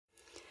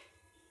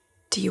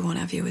Do you want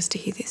our viewers to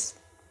hear this?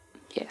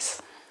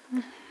 Yes.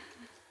 Can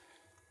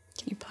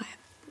you play it?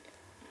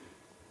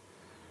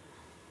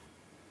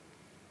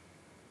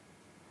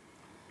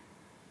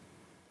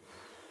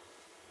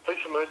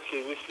 Police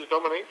emergency, this is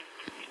Dominic.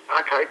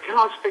 Okay, can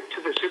I speak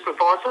to the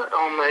supervisor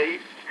on the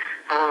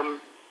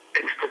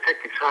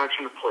ex-detective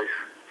sergeant of police?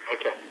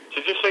 Okay.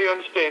 So just so you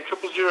understand, 000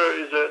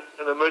 is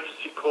an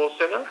emergency call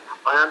centre?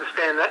 I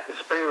understand that.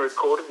 It's being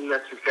recorded and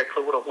that's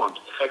exactly what I want.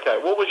 Okay,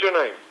 what was your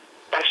name?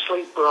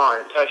 Ashley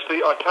Bryant.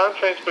 Ashley, I can't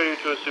transfer you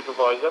to a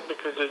supervisor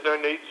because there's no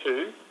need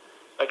to.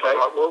 Okay. All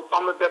right, well,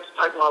 I'm about to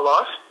take my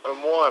life.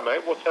 And why,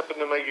 mate? What's happened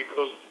to make it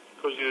cause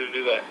you to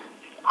do that?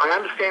 I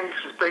understand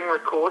this is being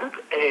recorded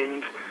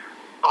and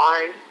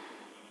I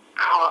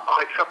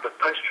suffered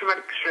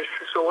post-traumatic stress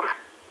disorder.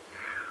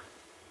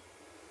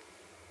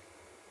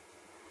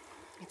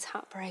 It's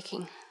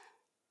heartbreaking.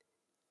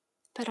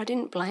 But I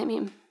didn't blame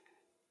him.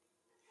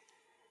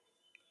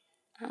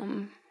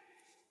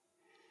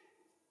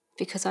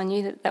 Because I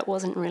knew that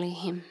wasn't really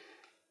him.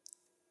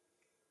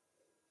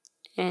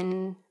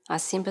 And I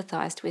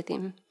sympathised with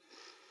him.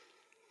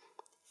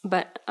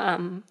 But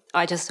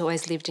I just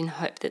always lived in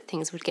hope that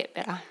things would get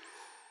better.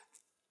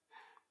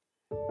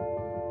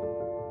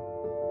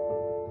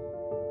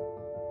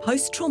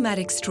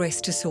 Post-traumatic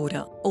stress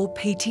disorder, or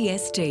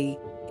PTSD,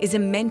 is a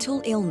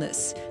mental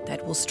illness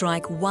that will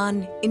strike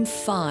 1 in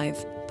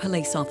 5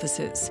 police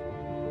officers.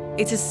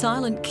 It's a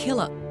silent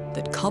killer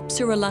that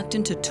cops are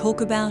reluctant to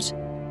talk about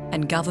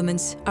and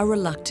governments are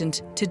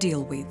reluctant to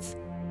deal with.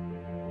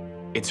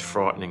 It's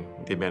frightening,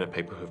 the amount of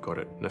people who've got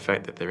it, and the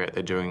fact that they're out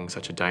there doing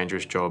such a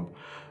dangerous job,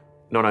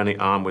 not only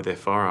armed with their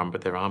firearm, but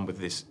they're armed with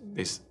this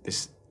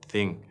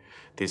thing,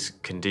 this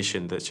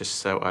condition that's just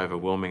so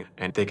overwhelming,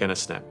 and they're going to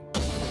snap.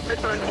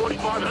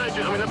 45 agents,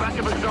 I'm in the back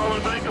of a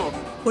stolen vehicle.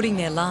 Putting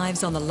their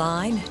lives on the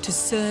line to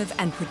serve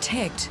and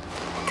protect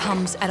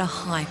comes at a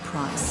high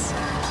price.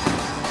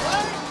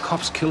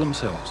 Cops kill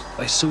themselves.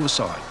 They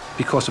suicide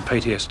because of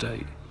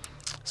PTSD.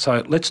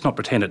 So let's not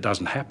pretend it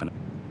doesn't happen.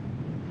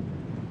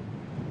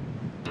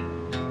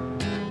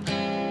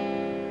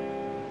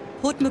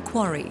 Port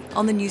Macquarie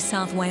on the New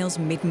South Wales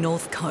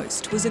mid-north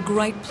coast was a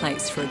great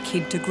place for a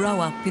kid to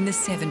grow up in the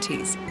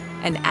 70s,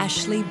 and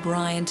Ashley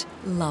Bryant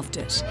loved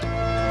it.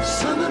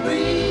 Summer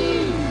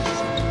breeze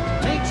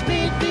makes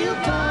me feel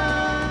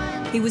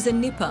fine. He was a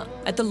nipper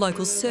at the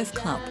local surf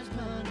club.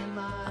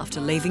 After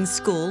leaving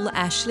school,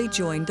 Ashley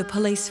joined the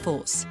police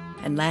force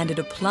and landed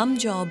a plum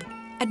job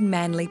at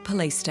Manly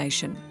Police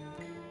Station.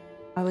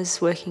 I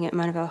was working at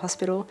Mona Vale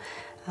Hospital,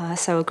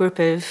 so a group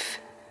of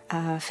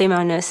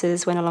female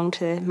nurses went along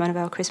to Mona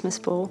Vale Christmas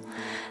Ball,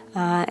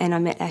 and I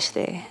met Ash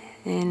there,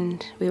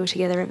 and we were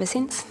together ever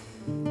since.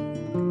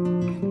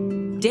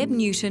 Deb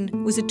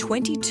Newton was a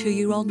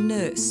 22-year-old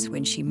nurse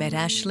when she met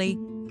Ashley.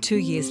 2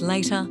 years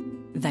later,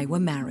 they were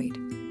married.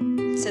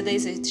 So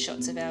these are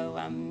shots of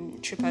our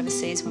trip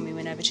overseas when we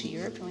went over to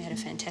Europe, and we had a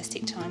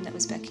fantastic time. That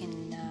was back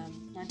in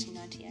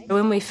 1998.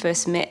 When we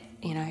first met,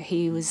 you know,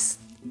 he was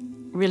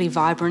really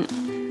vibrant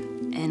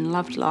and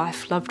loved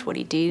life, loved what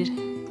he did,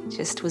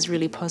 just was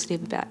really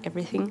positive about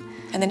everything.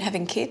 And then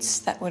having kids,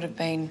 that would have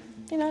been,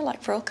 you know,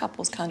 like for all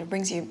couples, kind of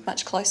brings you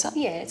much closer.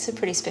 Yeah, it's a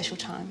pretty special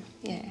time,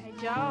 yeah. Hey,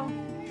 Joe.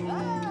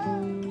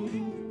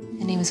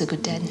 And he was a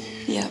good dad.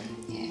 Yeah.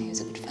 Yeah, he was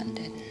a good fun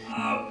dad.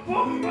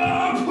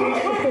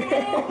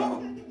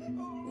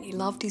 He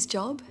loved his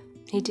job.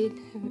 He did,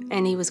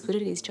 and he was good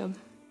at his job.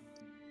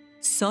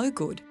 So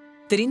good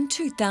that in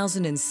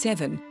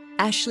 2007,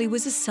 Ashley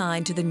was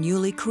assigned to the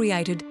newly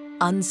created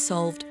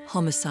Unsolved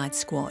Homicide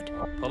Squad.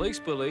 Police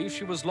believe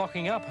she was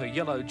locking up her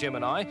yellow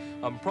Gemini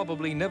and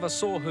probably never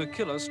saw her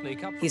killer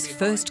sneak up. His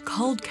first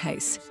cold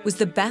case was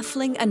the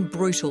baffling and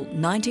brutal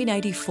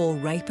 1984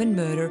 rape and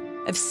murder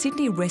of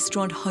Sydney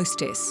restaurant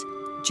hostess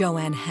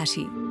Joanne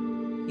Hattie.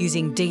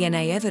 Using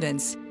DNA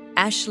evidence,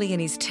 Ashley and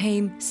his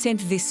team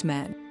sent this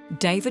man,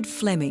 David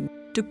Fleming,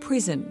 to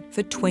prison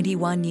for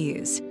 21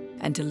 years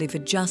and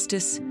delivered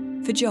justice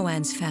for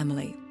Joanne's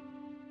family.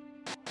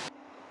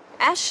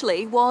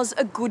 Ashley was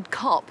a good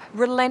cop,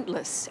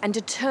 relentless and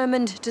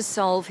determined to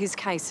solve his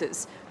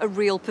cases, a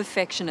real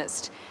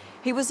perfectionist.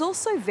 He was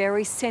also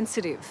very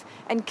sensitive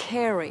and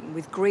caring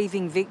with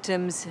grieving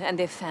victims and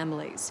their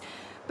families.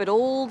 But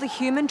all the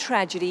human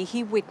tragedy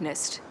he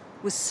witnessed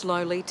was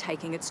slowly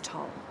taking its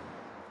toll.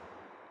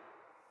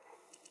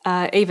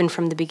 Even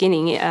from the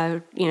beginning, you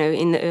know,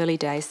 in the early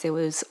days, there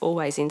was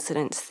always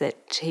incidents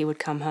that he would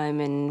come home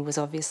and was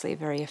obviously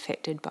very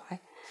affected by,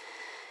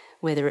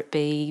 whether it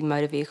be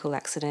motor vehicle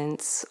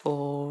accidents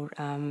or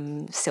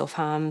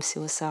self-harm,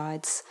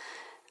 suicides.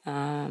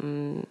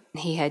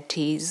 He had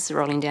tears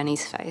rolling down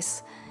his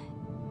face.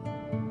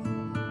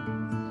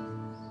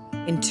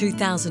 In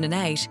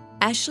 2008,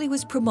 Ashley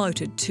was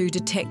promoted to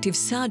Detective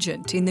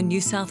Sergeant in the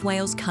New South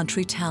Wales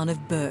country town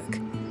of Burke.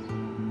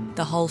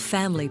 The whole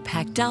family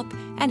packed up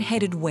and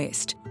headed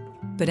west,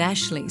 but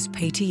Ashley's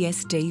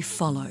PTSD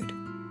followed.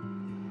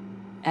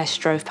 Ash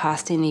drove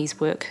past in his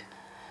work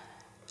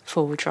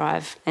four-wheel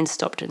drive and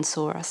stopped and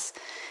saw us.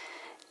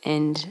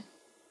 And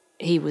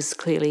He was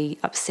clearly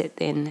upset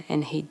then,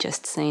 and he'd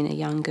just seen a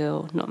young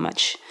girl, not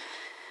much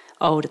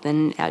older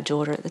than our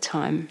daughter at the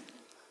time,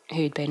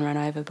 who'd been run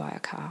over by a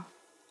car.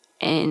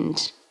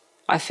 And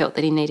I felt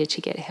that he needed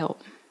to get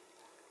help,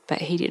 but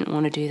he didn't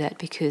want to do that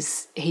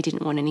because he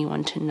didn't want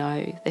anyone to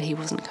know that he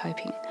wasn't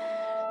coping.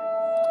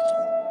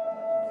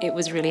 It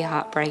was really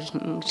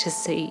heartbreaking to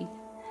see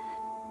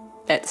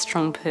that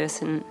strong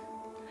person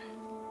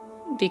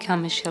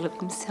become a shell of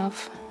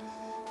himself.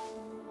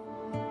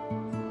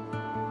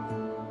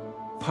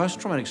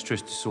 Post-traumatic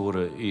stress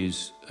disorder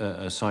is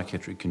a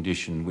psychiatric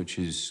condition which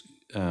is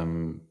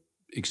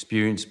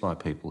experienced by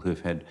people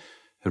who've had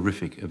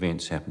horrific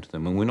events happen to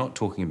them. And we're not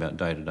talking about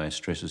day-to-day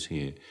stresses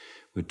here.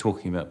 We're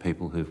talking about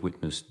people who've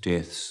witnessed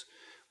deaths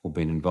or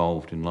been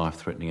involved in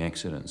life-threatening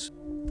accidents.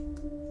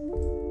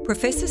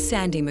 Professor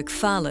Sandy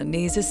McFarlane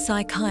is a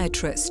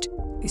psychiatrist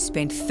who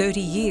spent 30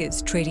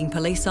 years treating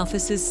police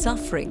officers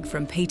suffering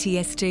from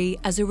PTSD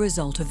as a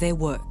result of their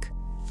work.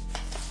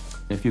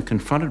 If you're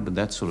confronted with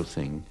that sort of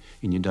thing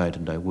in your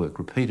day-to-day work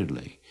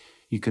repeatedly,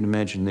 you can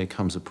imagine there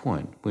comes a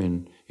point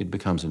when it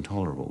becomes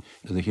intolerable.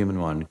 The human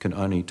mind can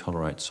only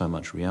tolerate so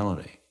much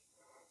reality.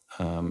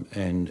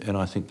 And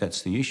I think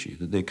that's the issue,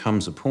 that there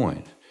comes a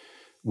point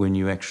when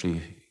you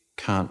actually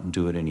can't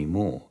do it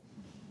anymore.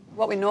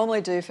 What we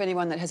normally do for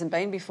anyone that hasn't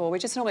been before, we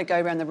just normally go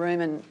around the room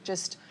and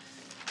just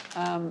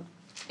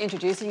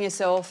introducing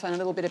yourself and a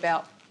little bit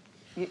about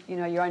you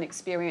know, your own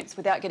experience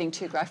without getting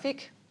too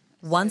graphic.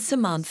 Once a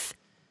month,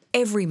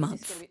 every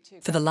month,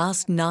 for the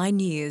last 9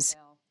 years,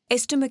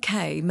 Esther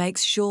McKay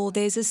makes sure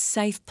there's a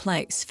safe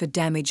place for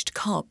damaged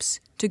cops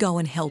to go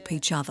and help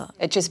each other.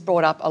 It just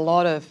brought up a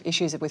lot of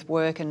issues with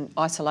work and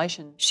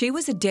isolation. She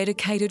was a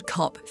dedicated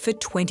cop for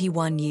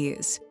 21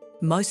 years,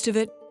 most of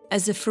it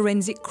as a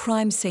forensic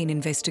crime scene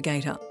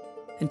investigator,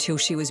 until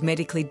she was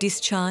medically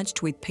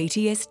discharged with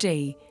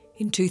PTSD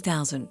in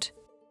 2000.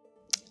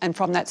 And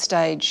from that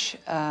stage,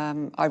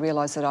 I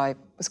realised that I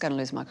was going to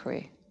lose my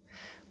career,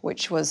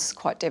 which was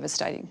quite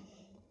devastating.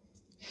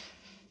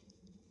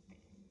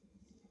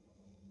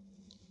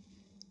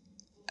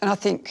 And I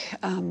think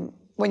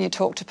when you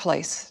talk to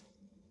police,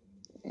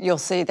 you'll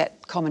see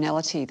that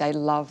commonality. They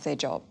love their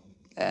job.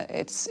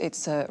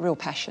 It's a real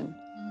passion.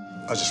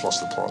 I just lost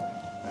the plot,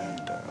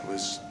 and it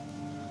was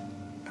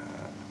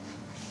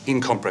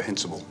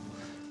incomprehensible.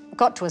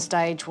 Got to a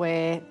stage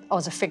where I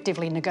was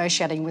effectively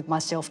negotiating with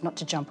myself not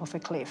to jump off a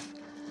cliff.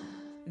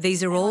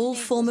 These are all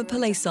former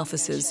police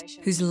officers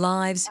whose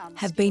lives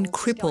have been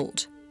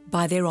crippled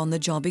by their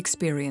on-the-job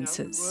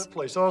experiences. I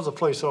was a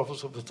police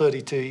officer for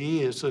 32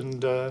 years,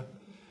 and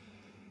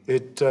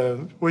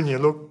when you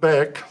look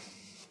back,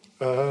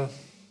 I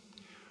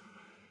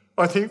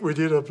think we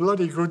did a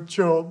bloody good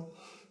job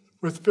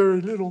with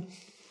very little.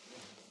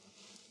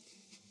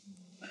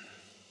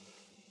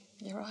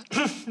 You're right.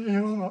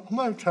 Yeah, I'm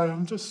okay.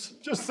 I'm just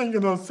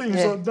thinking of things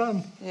I've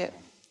done. Yeah.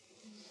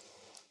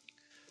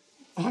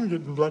 I'm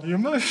getting bloody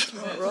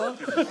emotional. Right.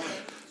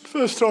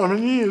 First time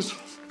in years.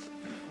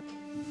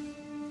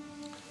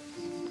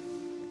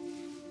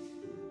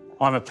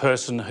 I'm a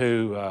person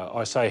who,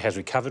 I say, has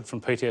recovered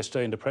from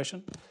PTSD and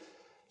depression.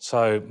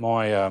 So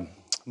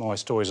my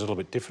story is a little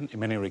bit different in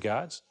many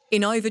regards.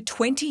 In over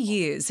 20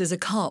 years as a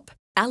cop,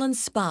 Alan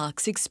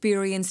Sparks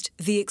experienced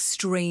the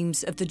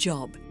extremes of the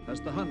job.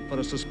 As the hunt for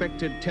a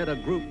suspected terror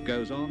group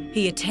goes on,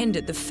 He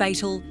attended the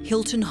fatal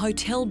Hilton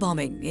Hotel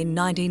bombing in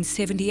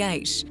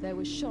 1978. They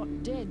were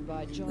shot dead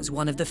by John. Was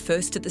one of the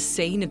first at the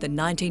scene of the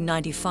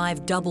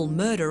 1995 double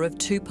murder of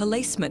 2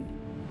 policemen.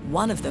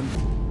 One of them,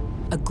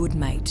 a good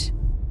mate.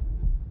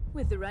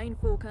 With the rain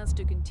forecast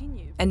to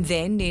continue. And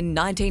then in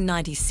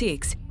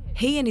 1996,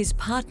 he and his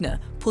partner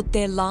put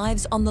their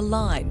lives on the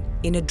line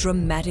in a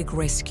dramatic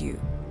rescue.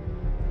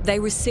 They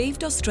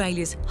received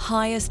Australia's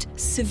highest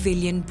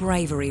civilian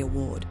bravery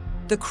award,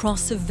 the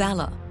Cross of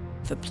Valour,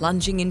 for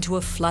plunging into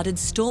a flooded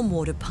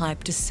stormwater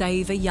pipe to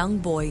save a young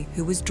boy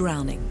who was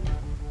drowning.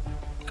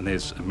 And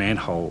there's a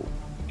manhole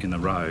in the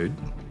road,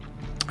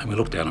 and we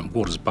look down and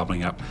water's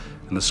bubbling up,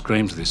 and the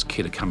screams of this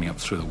kid are coming up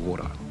through the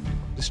water.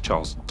 This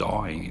child's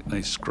dying.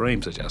 These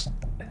screams are just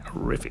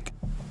horrific.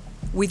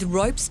 With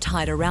ropes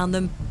tied around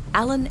them,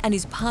 Alan and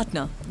his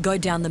partner go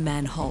down the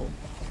manhole.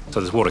 So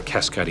there's water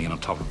cascading in on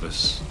top of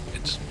us.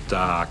 It's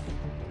dark.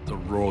 The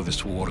roar of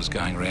this water's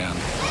going around.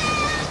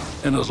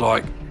 And it was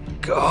like,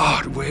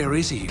 God, where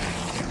is he?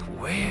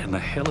 Where in the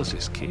hell is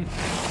this kid?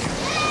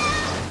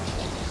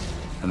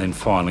 And then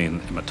finally,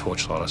 in my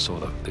torchlight, I saw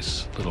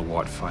this little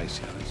white face,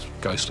 this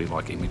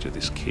ghostly-like image of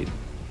this kid.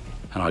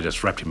 And I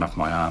just wrapped him up in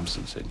my arms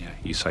and said,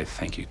 you say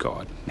thank you,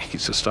 God. He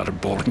just started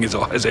bawling his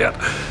eyes out.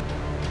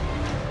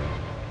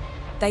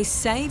 They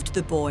saved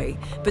the boy,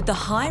 but the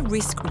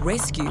high-risk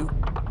rescue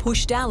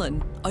pushed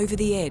Alan over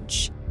the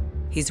edge.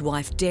 His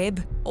wife,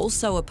 Deb,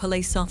 also a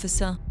police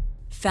officer,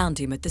 found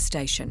him at the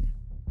station.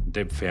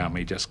 Deb found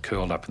me just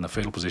curled up in the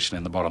fetal position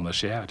in the bottom of the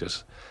shower,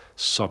 just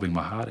sobbing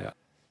my heart out.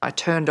 I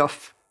turned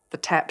off the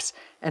taps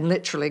and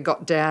literally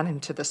got down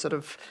into the sort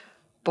of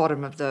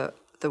bottom of the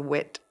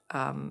wet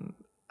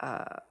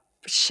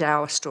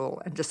shower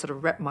stall and just sort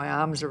of wrapped my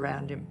arms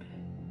around him.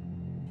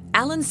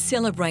 Alan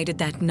celebrated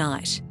that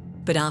night,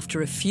 but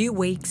after a few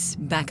weeks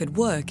back at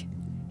work,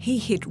 he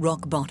hit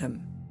rock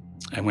bottom.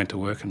 I went to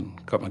work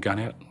and got my gun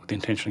out with the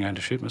intention of going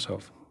to shoot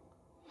myself.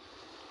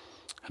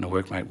 And a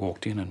workmate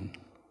walked in and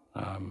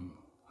I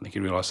think he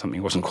realised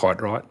something wasn't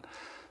quite right.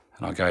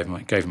 And I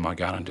gave him my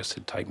gun and just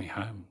said, take me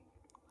home.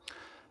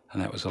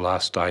 And that was the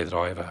last day that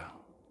I ever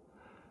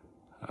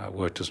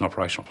worked as an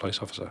operational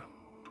police officer.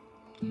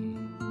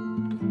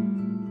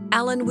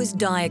 Alan was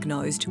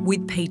diagnosed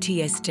with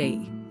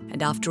PTSD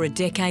and after a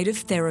decade of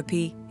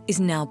therapy is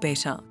now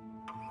better.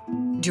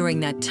 During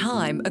that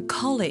time, a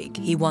colleague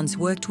he once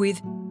worked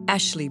with,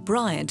 Ashley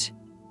Bryant,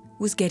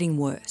 was getting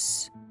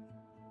worse.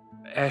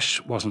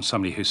 Ash wasn't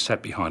somebody who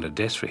sat behind a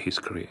desk for his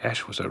career.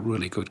 Ash was a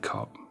really good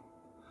cop,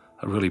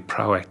 a really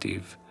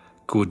proactive,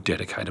 good,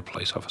 dedicated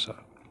police officer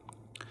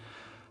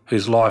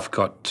whose life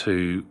got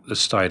to the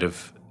state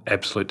of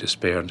absolute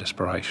despair and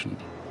desperation.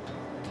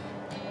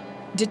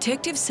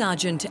 Detective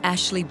Sergeant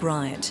Ashley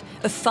Bryant,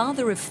 a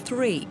father of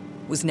 3,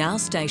 was now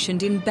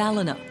stationed in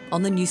Ballina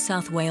on the New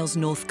South Wales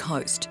north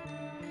coast.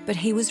 But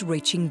he was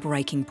reaching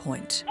breaking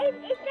point. Is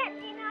that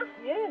dinner?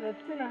 Yeah,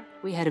 that's dinner.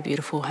 We had a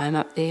beautiful home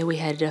up there. We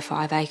had a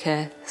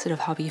 5-acre sort of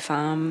hobby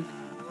farm.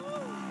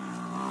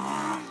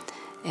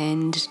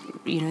 And,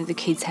 you know, the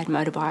kids had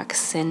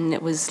motorbikes and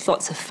it was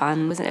lots of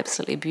fun. It was an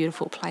absolutely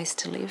beautiful place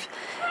to live.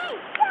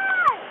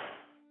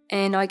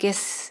 And I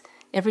guess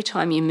every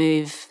time you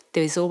move,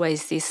 there's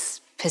always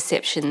this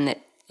perception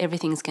that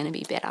everything's going to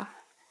be better.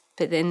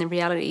 But then the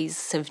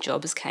realities of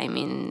jobs came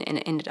in and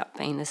it ended up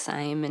being the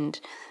same. And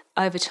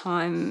over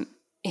time,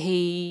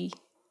 he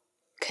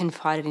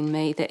confided in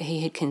me that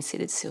he had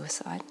considered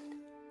suicide.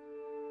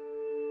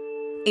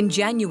 In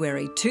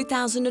January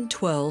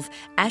 2012,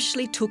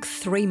 Ashley took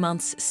 3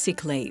 months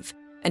sick leave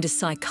and a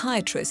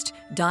psychiatrist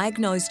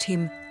diagnosed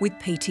him with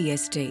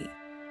PTSD.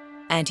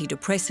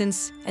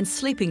 Antidepressants and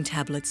sleeping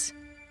tablets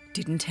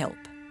didn't help.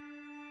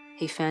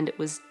 He found it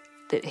was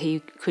that he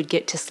could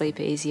get to sleep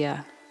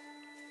easier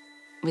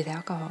with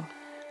alcohol.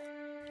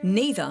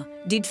 Neither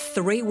did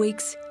 3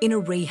 weeks in a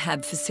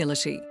rehab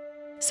facility.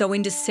 So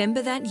in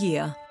December that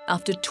year,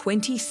 after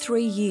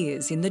 23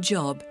 years in the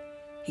job,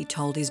 he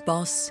told his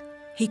boss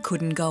he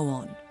couldn't go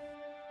on.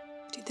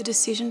 Did the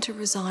decision to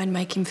resign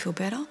make him feel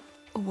better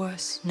or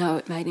worse? No,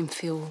 it made him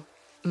feel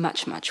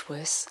much, much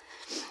worse.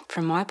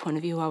 From my point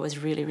of view, I was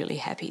really, really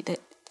happy that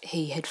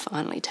he had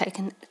finally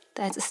taken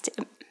that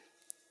step.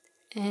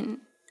 And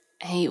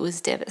he was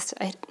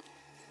devastated.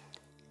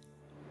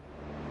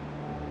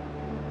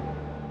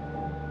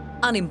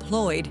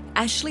 Unemployed,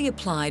 Ashley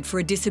applied for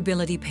a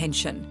disability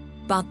pension,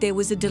 but there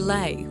was a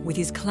delay with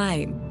his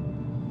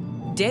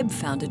claim. Deb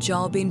found a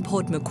job in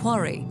Port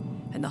Macquarie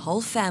and the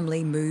whole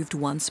family moved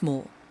once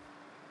more.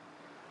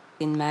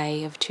 In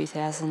May of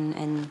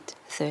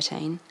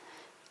 2013,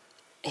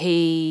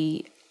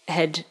 he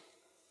had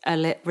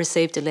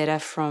received a letter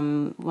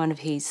from one of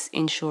his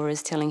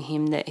insurers telling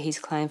him that his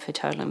claim for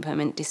total and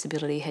permanent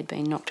disability had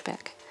been knocked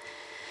back.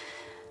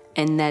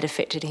 And that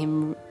affected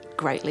him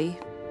greatly.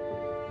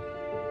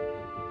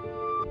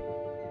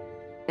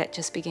 That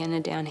just began a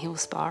downhill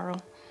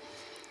spiral.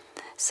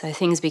 So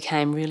things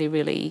became really,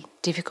 really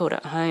difficult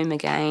at home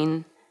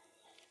again.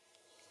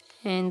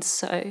 And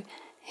so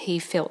he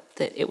felt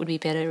that it would be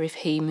better if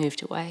he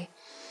moved away.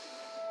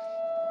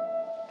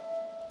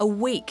 A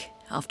week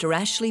after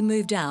Ashley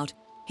moved out,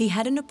 he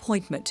had an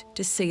appointment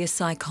to see a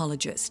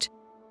psychologist,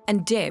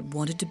 and Deb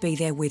wanted to be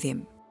there with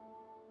him.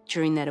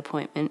 During that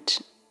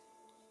appointment,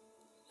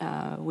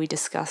 we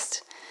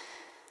discussed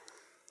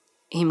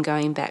him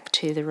going back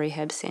to the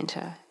rehab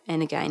centre,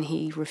 and again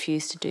he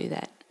refused to do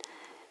that.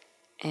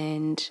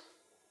 And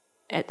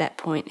at that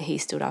point he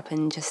stood up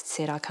and just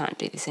said, "I can't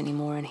do this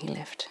anymore," and he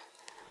left.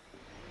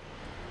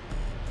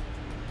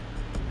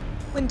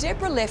 When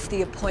Deborah left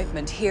the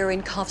appointment here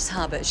in Coffs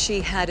Harbour, she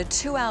had a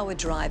 2-hour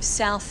drive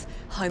south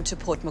home to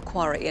Port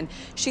Macquarie, and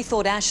she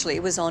thought Ashley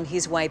was on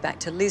his way back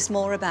to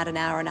Lismore, about an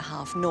hour and a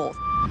half north.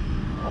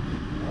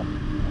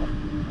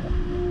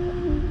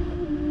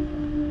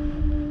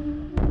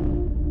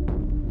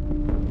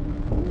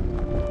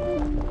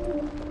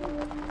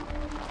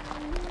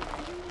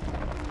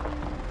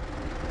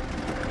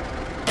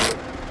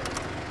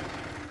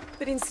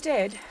 But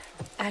instead,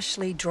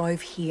 Ashley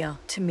drove here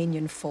to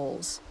Minion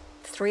Falls.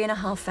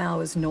 3.5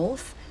 hours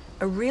north,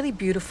 a really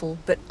beautiful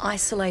but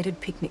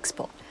isolated picnic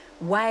spot,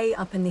 way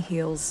up in the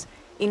hills,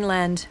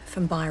 inland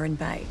from Byron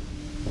Bay.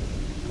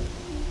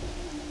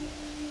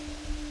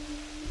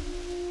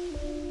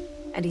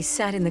 And he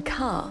sat in the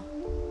car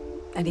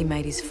and he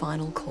made his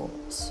final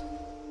calls.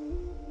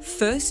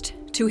 First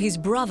to his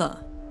brother,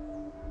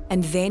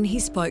 and then he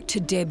spoke to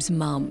Deb's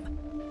mum,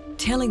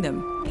 telling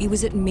them he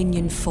was at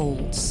Minion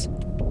Falls.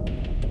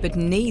 But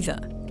neither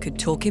could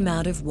talk him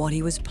out of what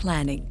he was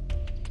planning.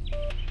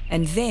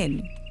 And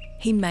then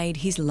he made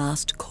his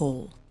last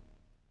call.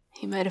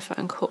 He made a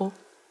phone call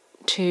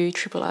to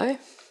 000,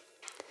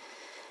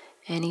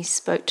 and he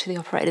spoke to the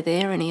operator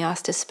there and he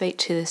asked to speak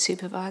to the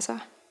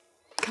supervisor.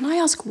 Can I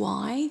ask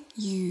why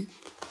you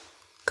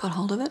got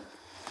hold of it?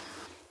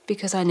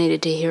 Because I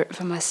needed to hear it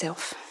for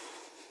myself.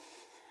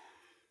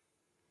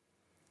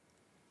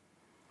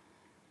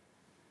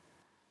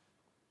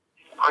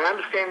 I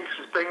understand this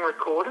is being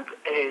recorded,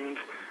 and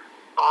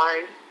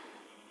I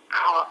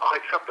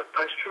suffer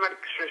post-traumatic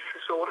stress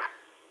disorder.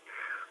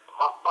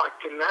 I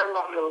can no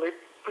longer live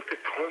with the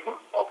trauma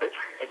of it.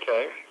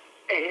 Okay.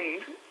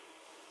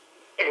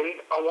 And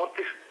I want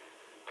this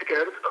to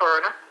go to the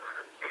coroner.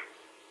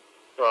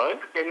 Right.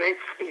 There needs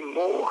to be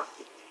more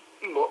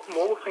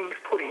things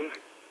put in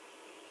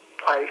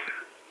place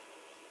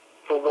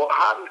for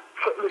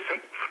for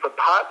the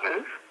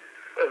partners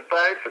of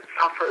those that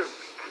suffer.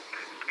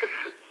 Because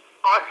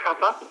I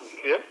suffer.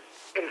 Yeah.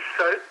 And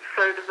so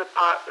do the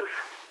partners.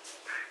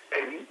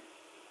 And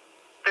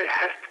there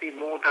has to be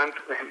more done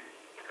for them.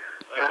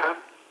 Okay.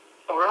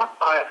 All right,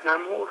 I have no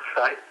more to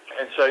say.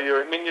 And so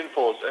you're at Minion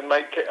Force. And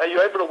mate, are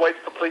you able to wait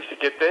for police to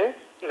get there?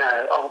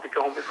 No, I'll be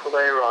gone before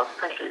they arrive.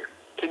 Thank you.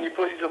 Can you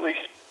please at least...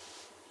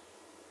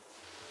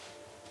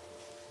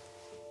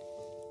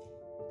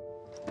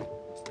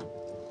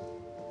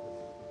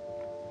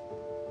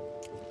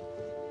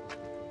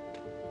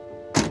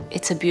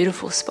 It's a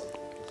beautiful spot.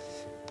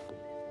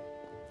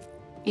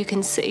 You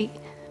can see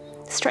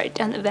straight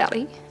down the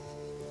valley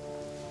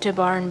to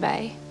Byron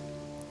Bay,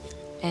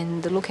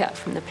 and the lookout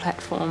from the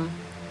platform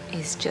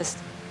is just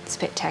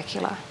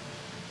spectacular.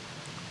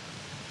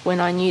 When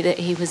I knew that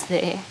he was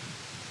there,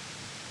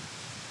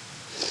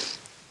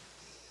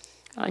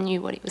 I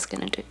knew what he was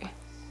going to do.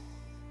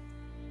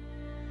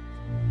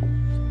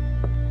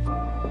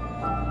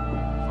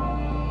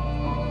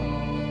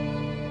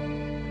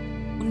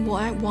 And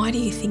why do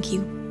you think he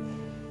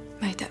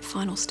made that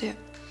final step?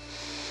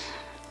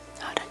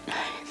 I don't know.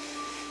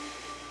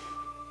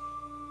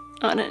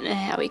 I don't know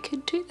how he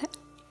could do that.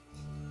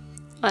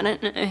 I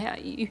don't know how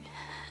you...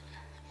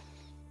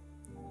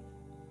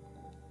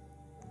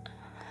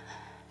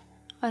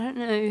 I don't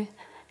know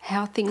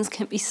how things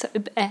can be so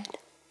bad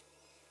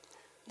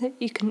that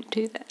you can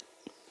do that.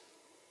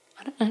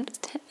 I don't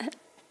understand that.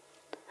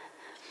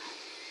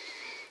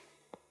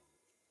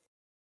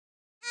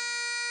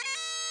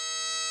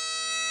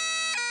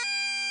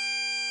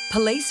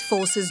 Police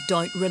forces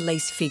don't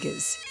release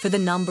figures for the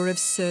number of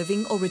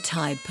serving or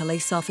retired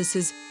police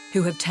officers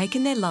who have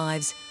taken their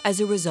lives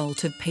as a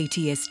result of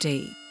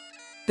PTSD.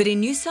 But in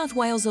New South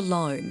Wales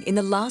alone, in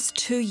the last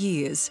 2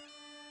 years,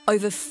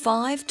 over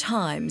 5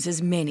 times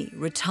as many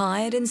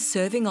retired and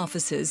serving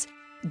officers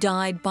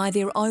died by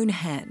their own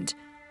hand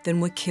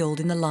than were killed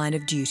in the line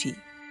of duty.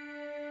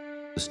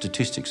 The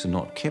statistics are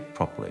not kept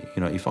properly.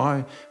 You know, if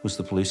I was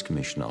the police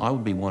commissioner, I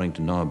would be wanting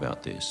to know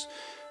about this.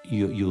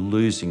 You're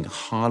losing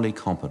highly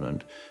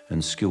competent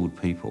and skilled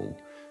people,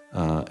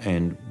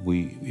 and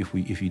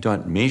if you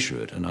don't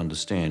measure it and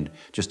understand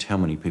just how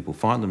many people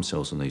find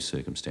themselves in these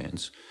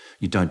circumstances,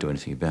 you don't do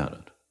anything about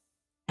it.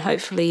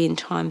 Hopefully in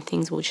time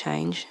things will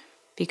change,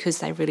 because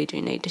they really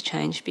do need to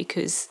change,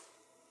 because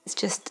it's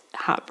just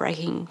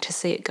heartbreaking to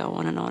see it go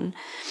on,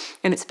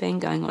 and it's been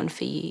going on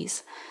for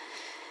years,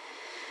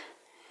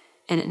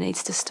 and it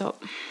needs to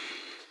stop.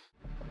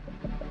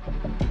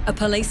 A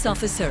police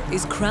officer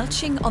is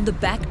crouching on the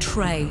back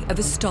tray of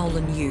a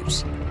stolen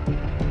ute.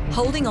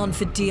 Holding on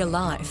for dear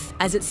life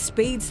as it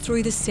speeds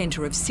through the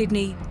centre of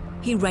Sydney,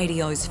 he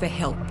radios for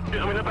help.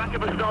 I'm in the back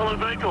of a stolen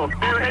vehicle.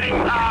 We're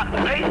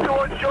heading east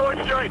towards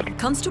George Street.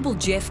 Constable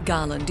Jeff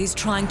Garland is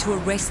trying to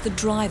arrest the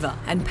driver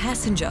and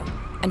passenger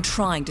and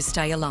trying to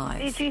stay alive.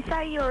 Did you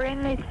say you were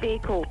in this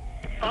vehicle?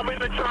 I'm in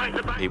the train.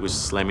 He was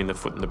slamming the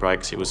foot in the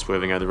brakes, he was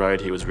swerving over the road,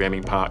 he was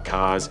ramming parked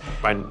cars.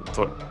 I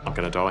thought, I'm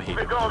going to die here.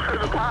 We're going through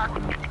the park.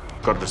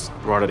 Got to just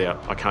write it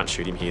out. I can't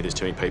shoot him here, there's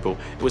too many people.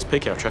 It was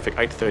peak hour traffic,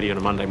 8:30 on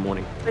a Monday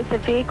morning. Was the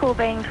vehicle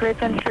being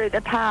driven through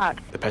the park?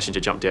 The passenger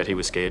jumped out, he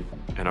was scared,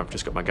 and I've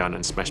just got my gun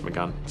and smashed my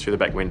gun through the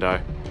back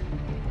window,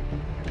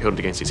 held it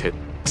against his head.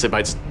 I said,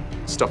 mate,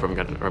 stop or I'm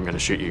going to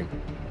shoot you.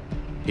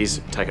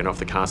 He's taken off,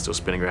 the car still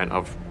spinning around.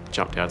 I've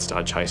jumped out,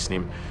 started chasing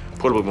him,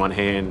 portable in one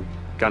hand,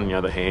 gun in the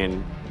other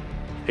hand.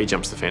 He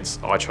jumps the fence.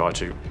 I tried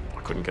to. I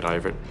couldn't get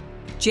over it.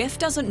 Jeff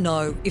doesn't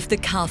know if the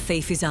car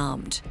thief is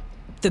armed.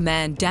 The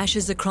man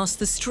dashes across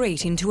the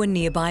street into a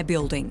nearby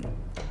building.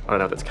 I don't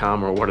know if it's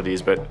karma or what it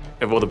is, but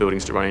of all the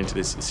buildings to run into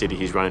this city,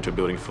 he's run into a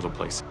building full of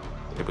police.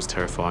 It was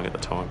terrifying at the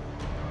time.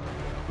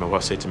 My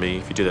wife said to me,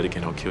 if you do that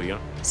again, I'll kill you.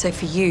 So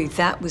for you,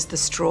 that was the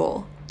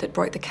straw that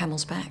broke the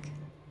camel's back?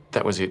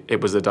 That was it.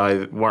 It was the day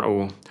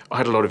that I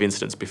had a lot of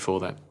incidents before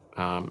that,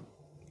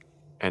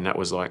 and that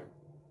was like,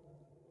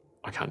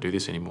 I can't do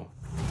this anymore.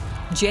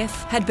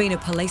 Jeff had been a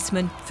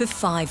policeman for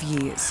 5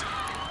 years.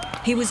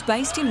 He was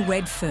based in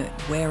Redfern,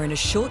 where in a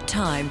short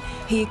time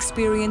he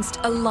experienced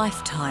a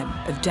lifetime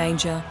of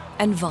danger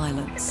and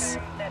violence.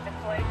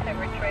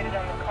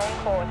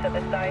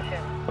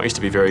 I used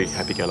to be a very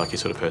happy-go-lucky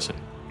sort of person.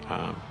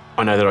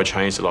 I know that I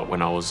changed a lot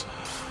when I was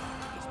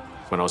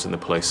in the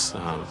police.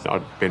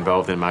 I'd be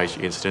involved in a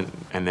major incident,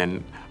 and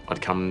then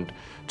I'd come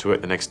to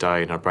work the next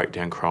day and I'd break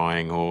down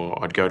crying,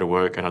 or I'd go to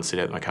work and I'd sit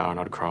out in my car and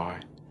I'd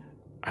cry.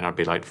 And I'd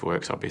be late for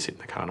work, so I'd be sitting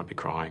in the car and I'd be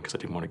crying because I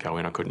didn't want to go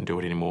in. I couldn't do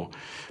it anymore.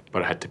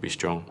 But I had to be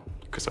strong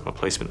because I'm a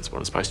policeman, that's what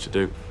I'm supposed to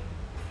do.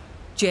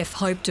 Jeff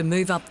hoped to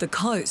move up the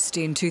coast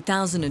in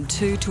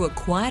 2002 to a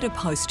quieter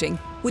posting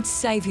would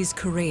save his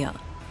career.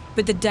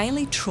 But the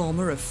daily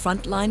trauma of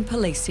frontline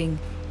policing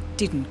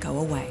didn't go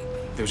away.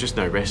 There was just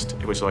no rest.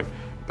 It was like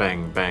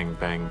bang, bang,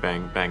 bang,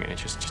 bang, bang, and it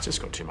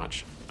just got too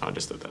much. I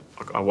just thought that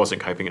I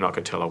wasn't coping, and I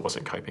could tell I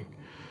wasn't coping.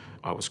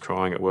 I was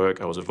crying at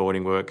work, I was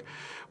avoiding work.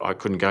 I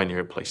couldn't go near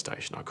a police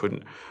station. I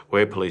couldn't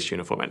wear police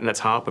uniform, and that's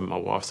hard, but my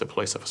wife's a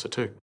police officer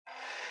too.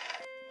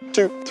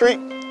 2, 3,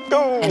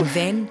 go! And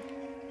then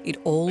it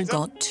all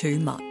got too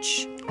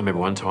much. I remember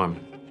one time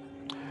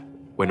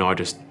when I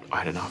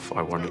had enough.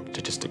 I wanted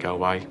to go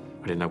away.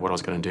 I didn't know what I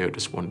was going to do. I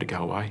just wanted to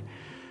go away.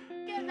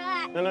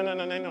 No.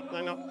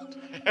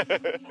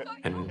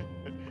 And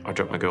I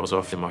dropped my girls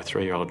off, and my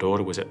 3-year-old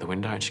daughter was at the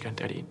window, and she's going,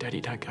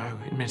 Daddy, don't go.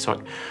 And it's like,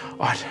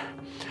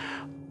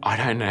 I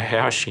don't know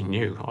how she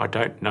knew. I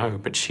don't know,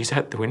 but she's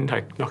at the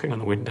window, knocking on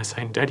the window,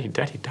 saying, Daddy,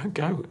 don't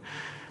go.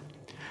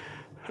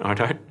 And I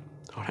don't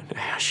know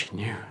how she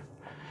knew,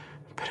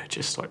 but it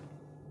just like,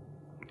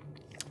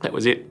 that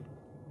was it.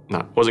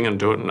 No, wasn't going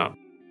to do it, no.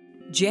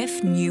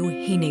 Jeff knew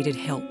he needed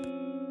help.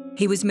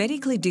 He was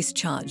medically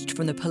discharged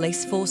from the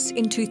police force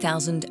in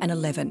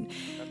 2011,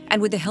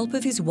 and with the help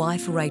of his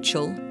wife,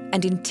 Rachel,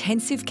 and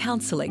intensive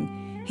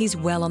counselling, he's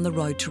well on the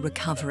road to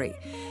recovery.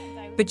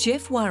 But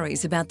Jeff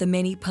worries about the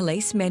many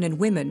policemen and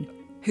women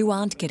who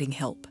aren't getting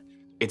help.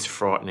 It's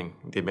frightening,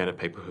 the amount of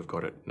people who've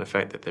got it, and the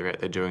fact that they're out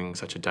there doing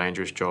such a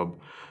dangerous job,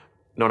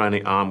 not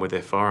only armed with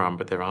their firearm,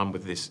 but they're armed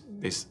with this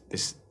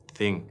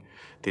thing,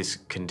 this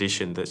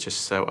condition that's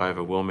just so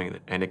overwhelming,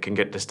 and it can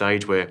get to the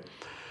stage where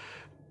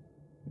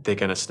they're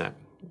going to snap,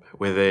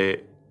 where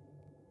they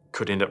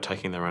could end up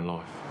taking their own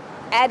life.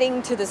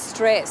 Adding to the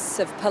stress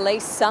of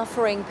police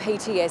suffering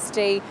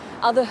PTSD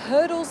are the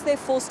hurdles they're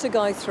forced to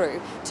go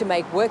through to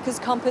make workers'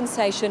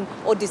 compensation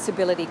or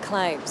disability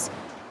claims.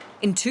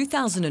 In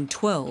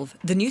 2012,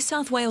 the New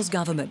South Wales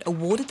government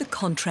awarded the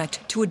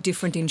contract to a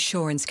different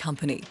insurance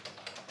company,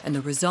 and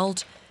the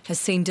result has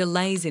seen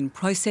delays in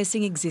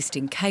processing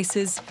existing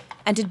cases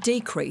and a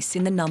decrease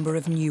in the number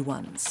of new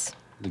ones.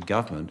 The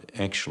government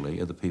actually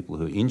are the people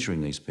who are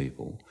injuring these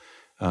people,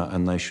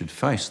 and they should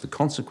face the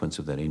consequence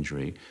of that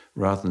injury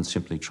rather than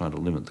simply trying to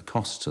limit the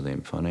costs to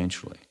them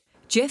financially.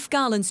 Jeff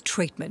Garland's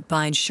treatment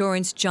by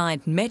insurance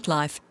giant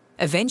MetLife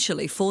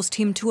eventually forced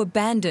him to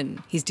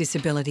abandon his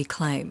disability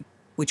claim,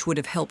 which would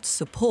have helped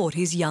support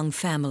his young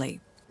family.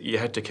 You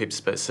had to keep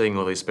seeing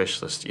all these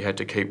specialists. You had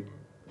to keep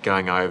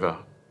going over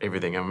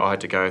everything. And I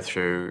had to go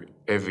through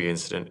every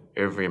incident,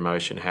 every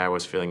emotion, how I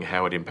was feeling,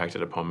 how it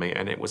impacted upon me,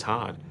 and it was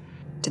hard.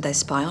 Did they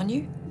spy on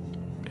you?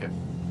 Yeah.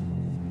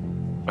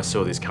 I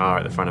saw this car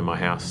at the front of my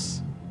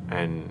house,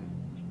 and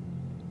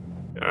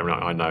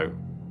I know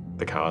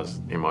the car's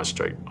in my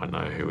street. I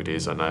know who it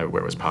is. I know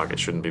where it was parked. It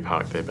shouldn't be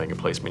parked there. Being a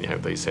policeman, you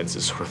have these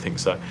senses sort of thing.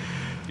 So,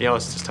 yeah, I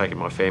was just taking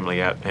my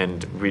family out,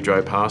 and we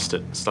drove past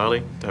it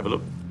slowly to have a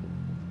look.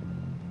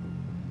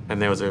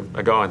 And there was a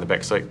guy in the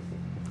back seat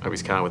of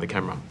his car with a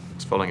camera. He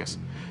was following us,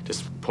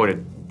 just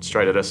pointed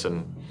straight at us,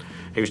 and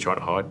he was trying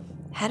to hide.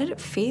 How did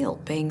it feel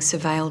being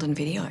surveilled and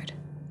videoed?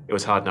 It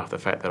was hard enough, the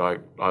fact that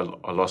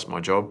I lost my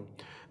job,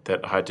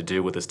 that I had to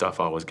deal with the stuff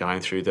I was going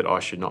through, that I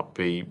should not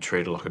be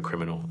treated like a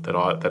criminal, that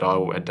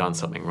I had done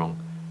something wrong.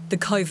 The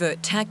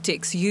covert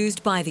tactics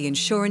used by the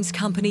insurance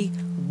company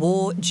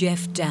wore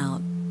Jeff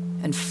down,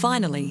 and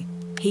finally,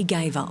 he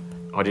gave up.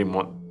 I didn't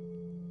want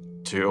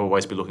to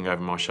always be looking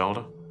over my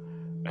shoulder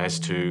as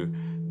to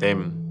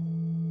them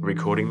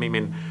recording me. I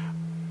mean,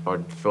 I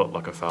felt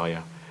like a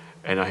failure.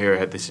 And I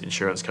had this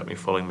insurance company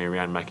following me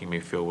around, making me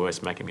feel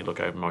worse, making me look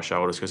over my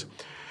shoulders, because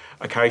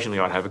occasionally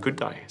I'd have a good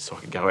day, so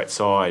I could go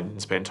outside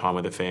and spend time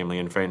with the family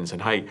and friends.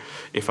 And hey,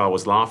 if I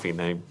was laughing,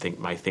 they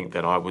may think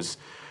that I was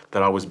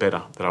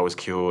better, that I was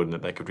cured, and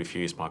that they could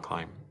refuse my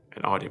claim.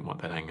 And I didn't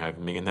want that hanging over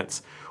me, and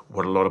that's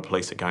what a lot of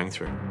police are going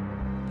through.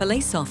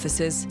 Police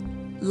officers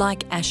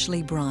like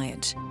Ashley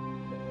Bryant.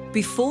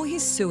 Before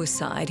his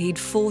suicide, he'd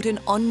fought an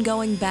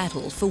ongoing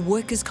battle for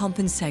workers'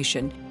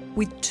 compensation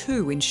with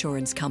 2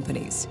 insurance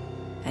companies,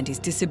 and his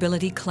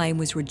disability claim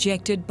was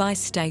rejected by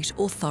State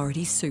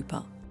Authority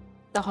Super.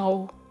 The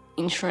whole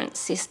insurance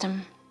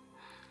system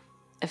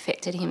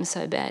affected him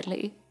so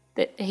badly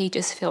that he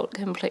just felt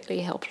completely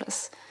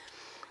helpless.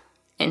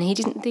 And he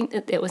didn't think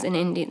that there was an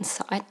end in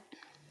sight.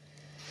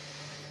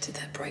 Did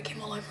that break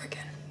him all over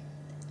again?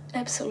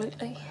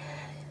 Absolutely.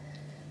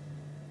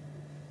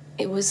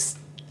 It was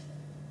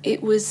the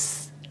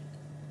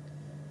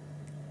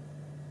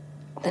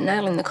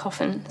nail in the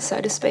coffin, so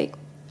to speak.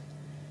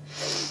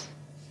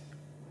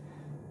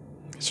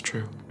 It's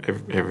true.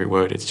 Every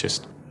word. It's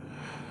just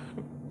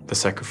the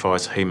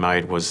sacrifice he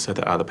made was so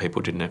that other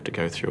people didn't have to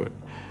go through it,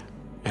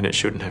 and it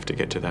shouldn't have to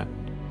get to that.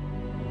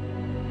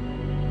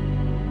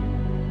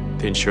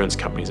 The insurance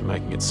companies are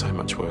making it so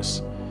much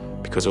worse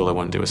because all they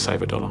want to do is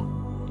save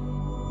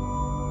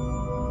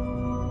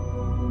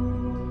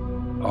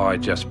 $1. I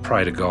just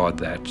pray to God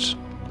that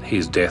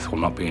his death will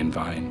not be in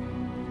vain,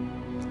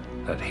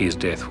 that his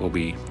death will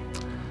be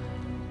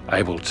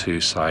able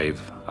to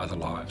save other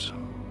lives.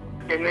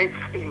 There needs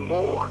to be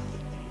more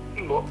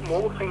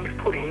things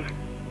put in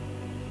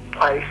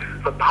place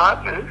for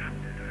partners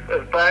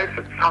of those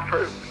that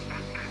suffer.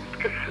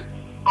 Because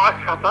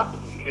I suffer.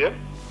 Yeah.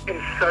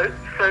 And so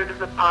do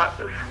the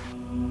partners.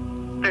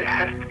 There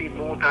has to be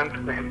more done for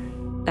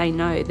them. They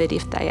know that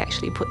if they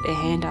actually put their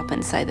hand up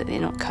and say that they're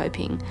not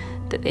coping,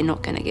 that they're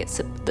not going to get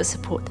the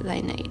support that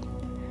they need.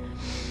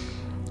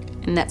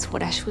 And that's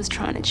what Ash was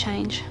trying to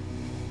change.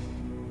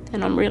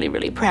 And I'm really,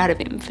 really proud of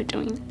him for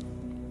doing that.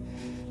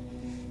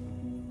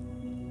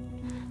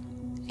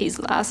 His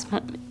last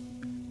moment,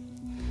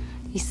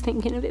 he's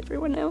thinking of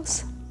everyone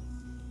else.